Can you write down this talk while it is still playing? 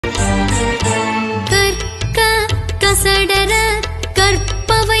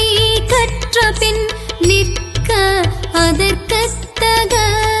பின் நிற்க அதற்கத்தக.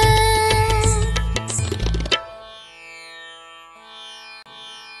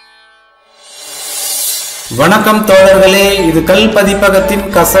 வணக்கம் தோழர்களே, இது கல்பதிப்பகத்தின்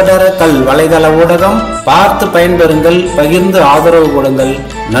கசடர கல் வலைதள ஊடகம். பார்த்து பயன்பெறுங்கள், பகிர்ந்து ஆதரவு கொடுங்கள்.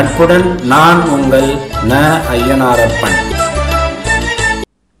 நட்புடன் நான் உங்கள் ஐயனாரப்பன்.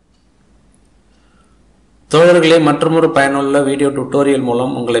 தோழர்களே, மற்றொரு பயனுள்ள வீடியோ டுட்டோரியல்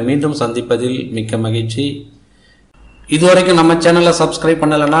மூலம் உங்களை மீண்டும் சந்திப்பதில் மிக்க மகிழ்ச்சி. இதுவரைக்கும் நம்ம சேனலை சப்ஸ்கிரைப்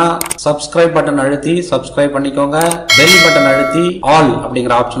பண்ணலன்னா சப்ஸ்கிரைப் பட்டன் அழுத்தி சப்ஸ்கிரைப் பண்ணிக்கோங்க. பெல் பட்டன் அழுத்தி ஆல்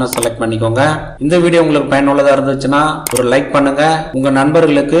அப்படிங்கிற ஆப்ஷனை செலக்ட் பண்ணிக்கோங்க. இந்த வீடியோ உங்களுக்கு பயனுள்ளதா இருந்துச்சுன்னா ஒரு லைக் பண்ணுங்க, உங்க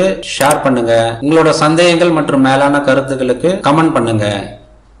நண்பர்களுக்கு ஷேர் பண்ணுங்க, உங்களோட சந்தேகங்கள் மற்றும் மேலான கருத்துக்களுக்கு கமெண்ட் பண்ணுங்க.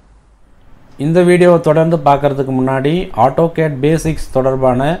 இந்த வீடியோவை தொடர்ந்து பார்க்கறதுக்கு முன்னாடி ஆட்டோகேட் பேசிக்ஸ்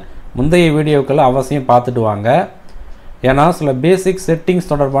தொடர்பான முந்தைய வீடியோக்களை அவசியம் பார்த்துட்டு வாங்க. ஏன்னா சில பேசிக் செட்டிங்ஸ்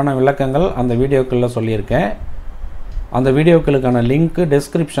தொடர்பான விளக்கங்கள் அந்த வீடியோக்களில் சொல்லியிருக்கேன். அந்த வீடியோக்களுக்கான லிங்க்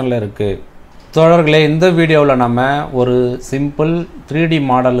டிஸ்கிரிப்ஷனில் இருக்குது. தோழர்களே, இந்த வீடியோவில் நம்ம ஒரு simple 3D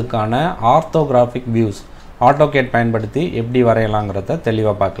மாடலுக்கான orthographic views AutoCAD பயன்படுத்தி எப்படி வரையலாங்கிறத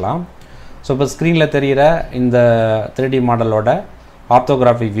தெளிவாக பார்க்கலாம். ஸோ இப்போ ஸ்க்ரீனில் தெரிகிற இந்த 3D மாடலோட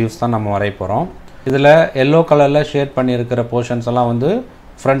ஆர்த்தோகிராஃபிக் வியூஸ் தான் நம்ம வரைய போகிறோம். இதில் எல்லோ கலரில் ஷேட் பண்ணியிருக்கிற போர்ஷன்ஸ் எல்லாம் வந்து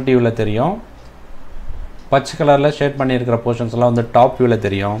ஃப்ரண்ட் வியூவில் தெரியும். பச்சை கலரில் ஷேட் பண்ணியிருக்கிற போர்ஷன்ஸ் எல்லாம் வந்து டாப் வியூவில்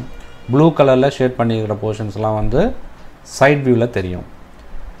தெரியும். ப்ளூ கலரில் ஷேட் பண்ணியிருக்கிற போர்ஷன்ஸ்லாம் வந்து சைட் வியூவில் தெரியும்.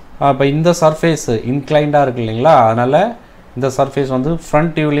 இப்போ இந்த சர்ஃபேஸ் இன்க்ளைண்டாக இருக்குது இல்லைங்களா, அதனால் இந்த சர்ஃபேஸ் வந்து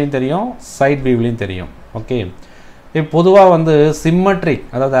ஃப்ரண்ட் வியூவிலையும் தெரியும், சைட் வியூவிலையும் தெரியும். ஓகே, இப்போ பொதுவாக வந்து சிம்மெட்ரிக்,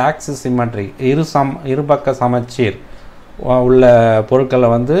 அதாவது ஆக்சிஸ் சிம்மெட்ரிக், இருபக்க சமச்சீர் உள்ள பொருட்களை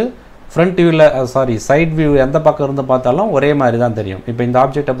வந்து ஃப்ரண்ட் வியூவில் சைட் வியூ எந்த பக்கம் இருந்து பார்த்தாலும் ஒரே மாதிரி தான் தெரியும். இப்போ இந்த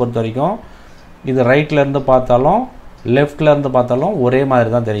ஆப்ஜெக்டை பொறுத்த வரைக்கும் இது ரைட்லேருந்து பார்த்தாலும் லெஃப்ட்லேருந்து பார்த்தாலும் ஒரே மாதிரி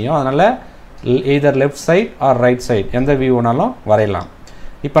தான் தெரியும். அதனால் either left side R right side எந்த வியூ வேணாலும் வரையலாம்.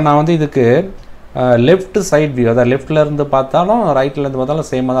 இப்போ நான் வந்து இதுக்கு லெஃப்ட் சைட் வியூ, அதாவது லெஃப்ட்லேருந்து பார்த்தாலும் ரைட்லேருந்து பார்த்தாலும்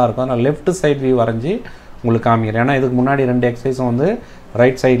சேமாக தான் இருக்கும். அதனால் லெஃப்ட் சைட் வியூ வரைஞ்சி உங்களுக்கு காமிக்கிறேன். ஏன்னா இதுக்கு முன்னாடி 2 எக்ஸசைஸும் வந்து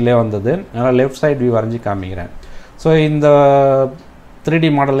ரைட் சைட்லேயே வந்தது, அதனால் லெஃப்ட் சைட் வியூ வரைஞ்சி காமிக்கிறேன். ஸோ இந்த 3D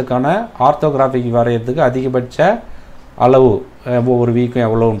மாடலுக்கான ஆர்த்தோகிராஃபிக் வரைகிறதுக்கு அதிகபட்ச அளவு ஒவ்வொரு வியூக்கும்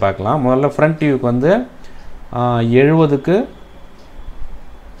எவ்வளோன்னு பார்க்கலாம். முதல்ல ஃப்ரண்ட் வியூக்கு வந்து 70க்கு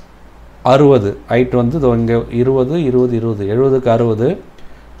 60 ஹைட் வந்து இங்கே 20 20 20 70க்கு 60.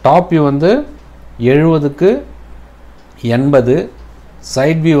 டாப் வியூ வந்து 70க்கு 80,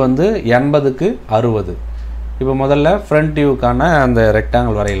 சைட் வியூ வந்து 80க்கு 60. இப்போ முதல்ல ஃப்ரண்ட் வியூக்கான அந்த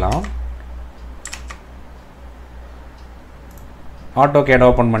ரெக்டாங்கிள் வரையலாம். ஆட்டோகேட்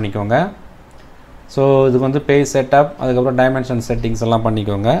ஓப்பன் பண்ணிக்கோங்க. ஸோ இதுக்கு வந்து பேஜ் செட்டப், அதுக்கப்புறம் டைமென்ஷன் செட்டிங்ஸ் எல்லாம்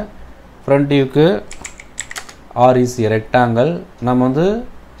பண்ணிக்கோங்க. ஃப்ரண்ட் வியூக்கு ஆர்இசி ரெக்டாங்கிள் நம்ம வந்து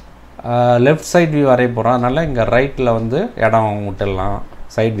லெஃப்ட் சைட் வியூ வரைய போகிறோம். அதனால் இங்கே ரைட்டில் வந்து இடம் விட்டுடலாம்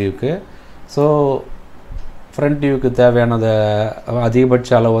சைட் வியூக்கு. ஸோ ஃப்ரண்ட் வியூக்கு தேவையானது அதிகபட்ச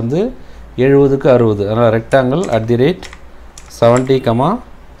அளவு வந்து 70க்கு 60. அதனால் ரெக்டாங்கிள்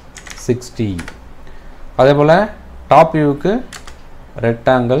 @70,60. அதே போல் டாப் வியூக்கு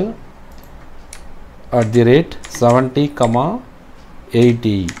ரெக்டாங்கிள்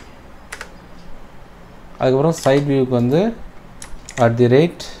 @70,80. அதுக்கப்புறம் சைட் வியூக்கு வந்து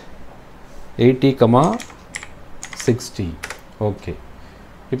 @80,60. ஓகே,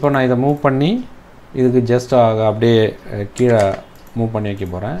 இப்போ நான் இதை மூவ் பண்ணி இதுக்கு ஜஸ்ட் அப்படியே கீழே மூவ் பண்ணி வைக்க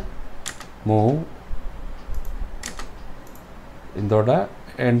போகிறேன். மூவ், இதோட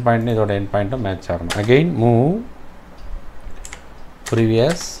எண்ட் பாயிண்ட் இதோட எண்ட் பாயிண்ட்டை மேட்ச் ஆகணும். அகெயின் மூவ்,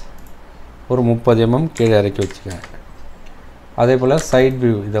 ப்ரீவியஸ் ஒரு 30 mm கீழே இறக்கி வச்சுக்கேன். அதே போல் சைட்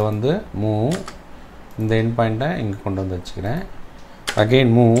வியூ இதை வந்து மூவ், இந்த எண்ட் பாயிண்ட்டை இங்கே கொண்டு வந்து வச்சுக்கிறேன்.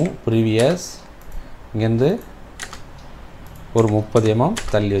 அகெயின் மூவ், ப்ரீவியஸ் இங்கேருந்து ஒரு 30 mm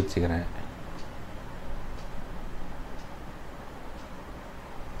தள்ளி வச்சுக்கிறேன்.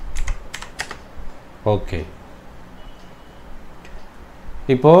 ஓகே,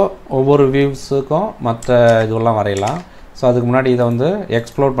 இப்போது ஒவ்வொரு வியூஸுக்கும் மற்ற இதெல்லாம் வரையலாம். ஸோ அதுக்கு முன்னாடி இதை வந்து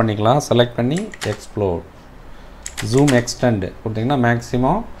எக்ஸ்ப்ளோர் பண்ணிக்கலாம். செலக்ட் பண்ணி எக்ஸ்ப்ளோர், ஜூம் எக்ஸ்டெண்ட் கொடுத்திங்கன்னா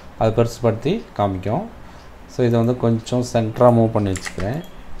மேக்ஸிமம் அது பெருசுப்படுத்தி காமிக்கும். ஸோ இதை வந்து கொஞ்சம் சென்டராக மூவ் பண்ணி வச்சுக்கிறேன்.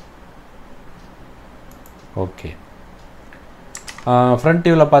 ஓகே, ஃப்ரண்ட்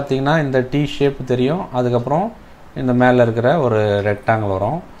வியூவில் பார்த்தீங்கன்னா இந்த டி ஷேப் தெரியும். அதுக்கப்புறம் இந்த மேலே இருக்கிற ஒரு ரெக்டாங்கிள்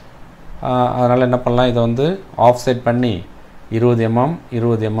வரும். அதனால் என்ன பண்ணலாம், இதை வந்து ஆஃப் செட் பண்ணி 20 mm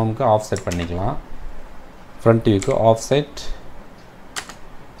 20 mmக்கு ஆஃப் செட் பண்ணிக்கலாம். ஃப்ரண்ட் வியூக்கு ஆஃப் செட்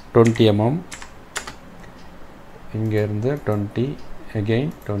 20 mm, இங்கேருந்து 20,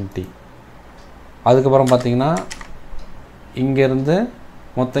 அகெயின் 20. அதுக்கப்புறம் பார்த்திங்கன்னா இங்கேருந்து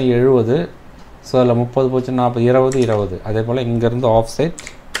மொத்தம் 70, ஸோ அதில் 30 போச்சு 40 20 20 அதே போல் இங்கேருந்து ஆஃப் சைட்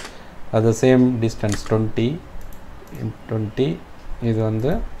அது சேம் டிஸ்டன்ஸ் 20 20 இது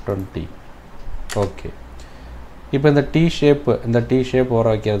வந்து 20 ஓகே. இப்போ இந்த டி ஷேப் வர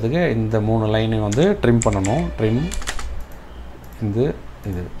வைக்கிறதுக்கு இந்த 3 லைனையும் வந்து ட்ரிம் பண்ணணும். ட்ரிம் இது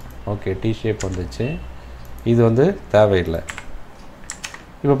ஓகே டி ஷேப் வந்துச்சு. இது வந்து தேவையில்லை.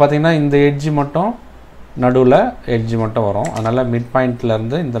 இப்போ பார்த்திங்கன்னா இந்த எட்ஜு மட்டும் நடுவில் எட்ஜு மட்டும் வரும். அதனால் மிட்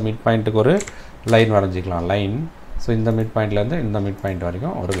பாயிண்ட்லேருந்து இந்த மிட் பாயிண்ட்டுக்கு ஒரு லைன் வரைஞ்சிக்கலாம். லைன் ஸோ இந்த மிட் பாயிண்ட்லேருந்து இந்த மிட் பாயிண்ட்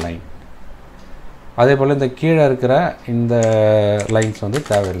வரைக்கும் ஒரு லைன். அதே போல் இந்த கீழே இருக்கிற இந்த லைன்ஸ் வந்து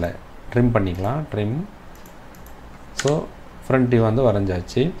தேவையில்லை, ட்ரிம் பண்ணிக்கலாம். ட்ரிம் ஸோ ஃப்ரண்ட் வியூ வந்து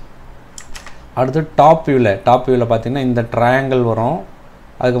வரைஞ்சாச்சு. அடுத்து டாப் வியூவில் பார்த்திங்கன்னா இந்த ட்ரையாங்கிள் வரும்,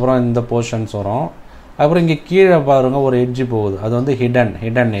 அதுக்கப்புறம் இந்த போர்ஷன்ஸ் வரும், அதுக்கப்புறம் இங்கே கீழே பாருங்கள் ஒரு எட்ஜு போகுது, அது வந்து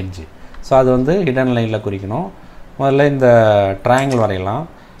ஹிடன் எட்ஜு. ஸோ அது வந்து ஹிடன் லைனில் குறிக்கணும். முதல்ல இந்த ட்ரையாங்கிள் வரையலாம்.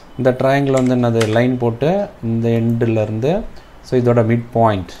 இந்த ட்ரையாங்கிள் வந்து என்னது லைன் போட்டு இந்த எண்டுலேருந்து ஸோ இதோட மிட்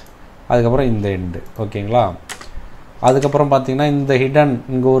பாயிண்ட், அதுக்கப்புறம் இந்த எண்டு ஓகேங்களா. அதுக்கப்புறம் பார்த்திங்கன்னா இந்த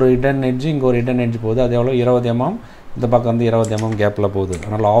இங்கே ஒரு ஹிடன் எட்ஜு இங்கே ஒரு ஹிடன் எட்ஜு போகுது. அது எவ்வளோ 20 mm, இந்த பக்கம் வந்து 20 mm கேப்பில் போகுது.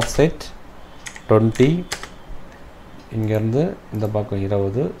 அதனால் ஆஃப் சைட் 20, இங்கேருந்து இந்த பக்கம்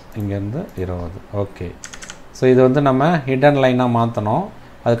 20, இங்கேருந்து 20 ஓகே. ஸோ இது வந்து நம்ம ஹிடன் லைனாக மாற்றணும்,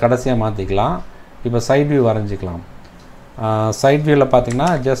 அது கடைசியாக மாற்றிக்கலாம். இப்போ சைட் வியூ வரைஞ்சிக்கலாம். சைட் வியூவில் பார்த்திங்கன்னா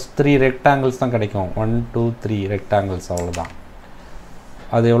ஜஸ்ட் 3 ரெக்டாங்கிள்ஸ் தான் கிடைக்கும். 1 2 3 ரெக்டாங்கிள்ஸ் அவ்வளோதான்.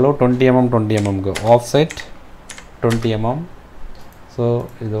 அது எவ்வளோ 20 mm 20 mmக்கு of side 20 mm. So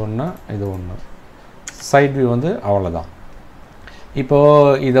இது ஒன்று இது ஒன்று. சைட் வியூ வந்து அவ்வளோதான்.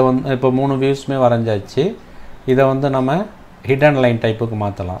 இப்போது இதை வந்து இப்போ 3 வியூஸுமே வரைஞ்சாச்சு. இதை வந்து நம்ம ஹிடன் லைன் டைப்புக்கு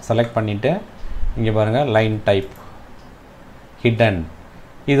மாற்றலாம். செலக்ட் பண்ணிவிட்டு இங்கே பாருங்கள் லைன் டைப் ஹிடன்.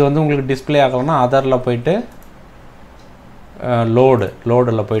 இது வந்து உங்களுக்கு டிஸ்பிளே ஆகலைன்னா அதரில் போய்ட்டு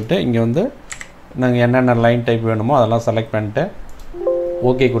லோடில் போய்ட்டு இங்கே வந்து நாங்கள் என்னென்ன லைன் டைப் வேணுமோ அதெல்லாம் செலக்ட் பண்ணிட்டு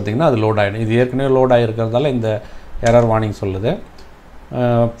ஓகே கொடுத்திங்கன்னா அது லோட் ஆகிடும். இது ஏற்கனவே லோட் ஆகிருக்கிறதால இந்த எரர் வார்னிங் சொல்லுது.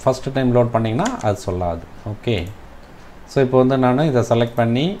 ஃபஸ்ட்டு டைம் லோட் பண்ணிங்கன்னா அது சொல்லாது ஓகே. ஸோ இப்போ வந்து நான் இதை செலக்ட்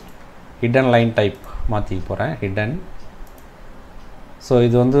பண்ணி ஹிடன் லைன் டைப் மாற்றிக்க போகிறேன். ஹிடன் ஸோ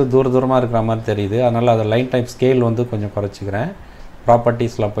இது வந்து தூரமாக இருக்கிற மாதிரி தெரியுது, அதனால் அதை லைன் டைப் ஸ்கேல் வந்து கொஞ்சம் குறைச்சிக்கிறேன்.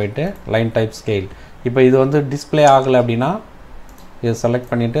 ப்ராப்பர்ட்டிஸில் போய்ட்டு லைன் டைப் ஸ்கேல். இப்போ இது வந்து டிஸ்பிளே ஆகலை அப்படின்னா இதை செலக்ட்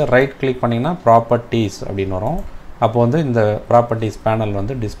பண்ணிவிட்டு ரைட் கிளிக் பண்ணிங்கன்னா ப்ராப்பர்ட்டிஸ் அப்படின்னு வரும். அப்போ வந்து இந்த ப்ராப்பர்ட்டிஸ் பேனல்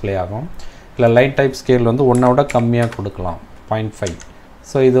வந்து டிஸ்பிளே ஆகும். இல்லை லைன் டைப் ஸ்கேல் வந்து 1 விட கம்மியாக கொடுக்கலாம் 0.5.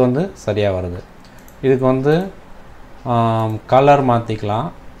 ஸோ இது வந்து சரியாக வருது. இதுக்கு வந்து கலர் மாற்றிக்கலாம்,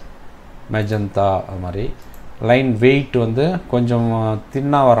 மெஜந்தா அது மாதிரி. லைன் வெயிட் வந்து கொஞ்சம்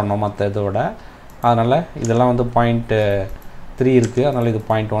தின்னாக வரணும் மற்ற இதோட, அதனால் இதெல்லாம் வந்து 0.3 இருக்குது, அதனால் இது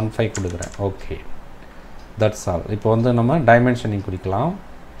 0.15 கொடுக்குறேன் ஓகே. That's all. இப்போ வந்து நம்ம டைமென்ஷனிங் குறிக்கலாம்.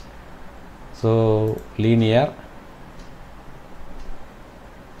 ஸோ லீனியர்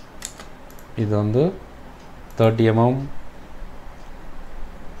இது வந்து 30 mm,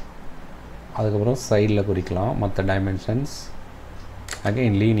 அதுக்கப்புறம் சைடில் குறிக்கலாம் மற்ற டைமென்ஷன்ஸ்.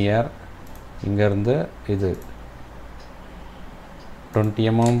 அகைன் லீனியர் இங்கேருந்து இது 20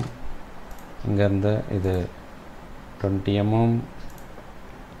 mm, இங்கேருந்து இது 20 mm,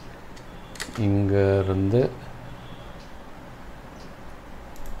 இங்கேருந்து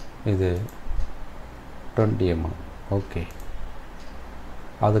இது 20 mm ஓகே.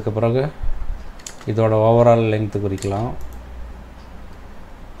 அதுக்கு பிறகு இதோட ஓவரால் லெங்க்த்து குறிக்கலாம்.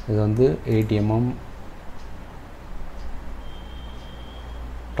 இது வந்து 80 mm.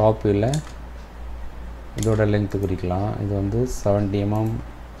 டாப் வியூவில் இதோட லெங்க்த்து குறிக்கலாம். இது வந்து 70 mm.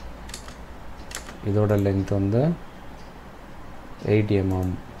 இதோட லெங்க்த் வந்து 80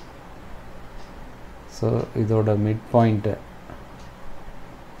 mm. ஸோ இதோட மிட் பாயிண்ட்டு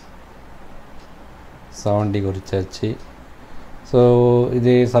 70 குறிச்சாச்சு. ஸோ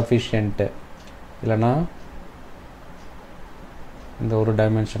இது சஃபிஷியன்ட்டு. இல்லைனா இந்த ஒரு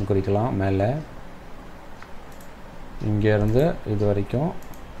டைமென்ஷன் குறிக்கலாம் மேலே, இங்கேருந்து இது வரைக்கும்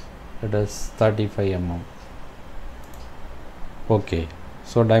it is 35 mm okay.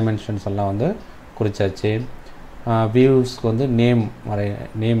 So dimensions எல்லாம் வந்து குறிச்சாச்சு. வியூஸ்க்கு வந்து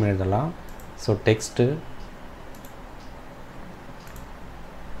நேம் எழுதலாம். ஸோ டெக்ஸ்ட்டு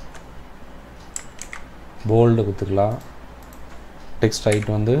போல்டு கொடுத்துக்கலாம். டெக்ஸ்ட் ஹைட்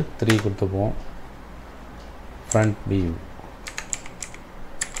வந்து 3 கொடுத்துப்போம். ஃப்ரண்ட் வியூ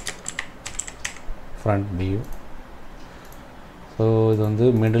ஸோ இது வந்து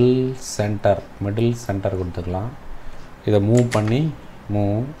மிடில் சென்டர் கொடுத்துக்கலாம். இதை மூவ் பண்ணி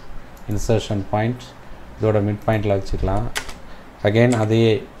இன்சர்ஷன் பாயிண்ட் இதோட மிட் பாயிண்டில் வச்சுக்கலாம். அகெயின் அதே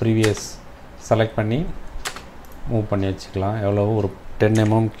ப்ரீவியஸ் செலக்ட் பண்ணி மூவ் பண்ணி வச்சுக்கலாம். எவ்வளோ ஒரு 10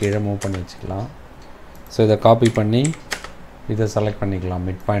 mm கீழே மூவ் பண்ணி வச்சுக்கலாம். ஸோ இதை காப்பி பண்ணி இதை செலக்ட் பண்ணிக்கலாம்.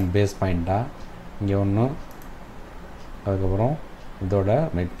 மிட் பாயிண்ட் பேஸ் பாயிண்ட்டாக இங்கே ஒன்று, அதுக்கப்புறம் இதோட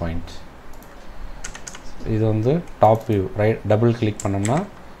மிட் பாயிண்ட். இது வந்து top view. Right double click பண்ணோம்னா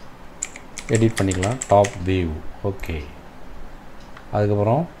எடிட் பண்ணிக்கலாம். Top view. ஓகே.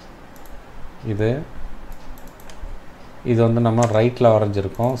 அதுக்கப்புறம் இது வந்து நம்ம ரைட்டில்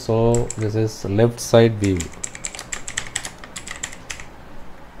வரைஞ்சிருக்கோம். So this is left side view.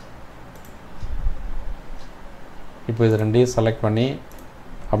 இப்போ இது ரெண்டையும் செலக்ட் பண்ணி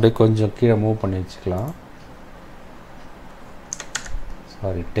அப்படியே கொஞ்சம் கீழே மூவ் பண்ணி வச்சுக்கலாம்.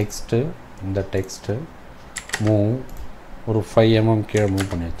 சாரி, டெக்ஸ்ட்டு, இந்த டெக்ஸ்ட்டு மூவ் ஒரு 5 mm கீழே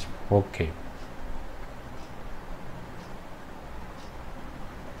மூவ் பண்ணி வச்சு. ஓகே.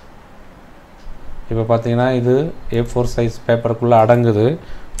 இப்போ பார்த்தீங்கன்னா இது A4 சைஸ் பேப்பருக்குள்ளே அடங்குது.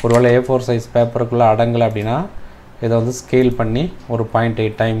 ஒருவேளை A4 சைஸ் பேப்பருக்குள்ளே அடங்கலை அப்படின்னா இதை வந்து ஸ்கேல் பண்ணி ஒரு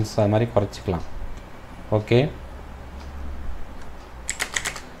 0.8 டைம்ஸ் அது மாதிரி குறைச்சிக்கலாம். ஓகே.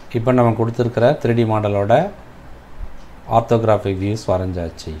 இப்போ நம்ம கொடுத்துருக்கிற 3D மாடலோட orthographic views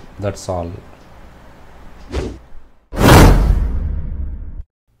வரைஞ்சாச்சு. That's all.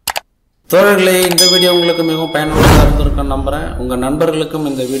 தோழர்களே, இந்த வீடியோ உங்களுக்கு மிகவும் பயனுள்ளதாக இருந்திருக்குன்னு நம்புகிறேன். உங்கள் நண்பர்களுக்கும்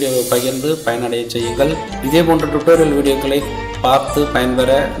இந்த வீடியோவை பகிர்ந்து பயனடைய செய்யுங்கள். இதே போன்ற டுட்டோரியல் வீடியோக்களை பார்த்து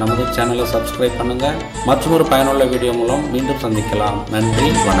பயன்பெற நமது சேனலை சப்ஸ்கிரைப் பண்ணுங்கள். மற்றொரு பயனுள்ள வீடியோ மூலம் மீண்டும் சந்திக்கலாம். நன்றி,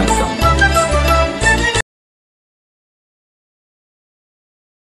 வணக்கம்.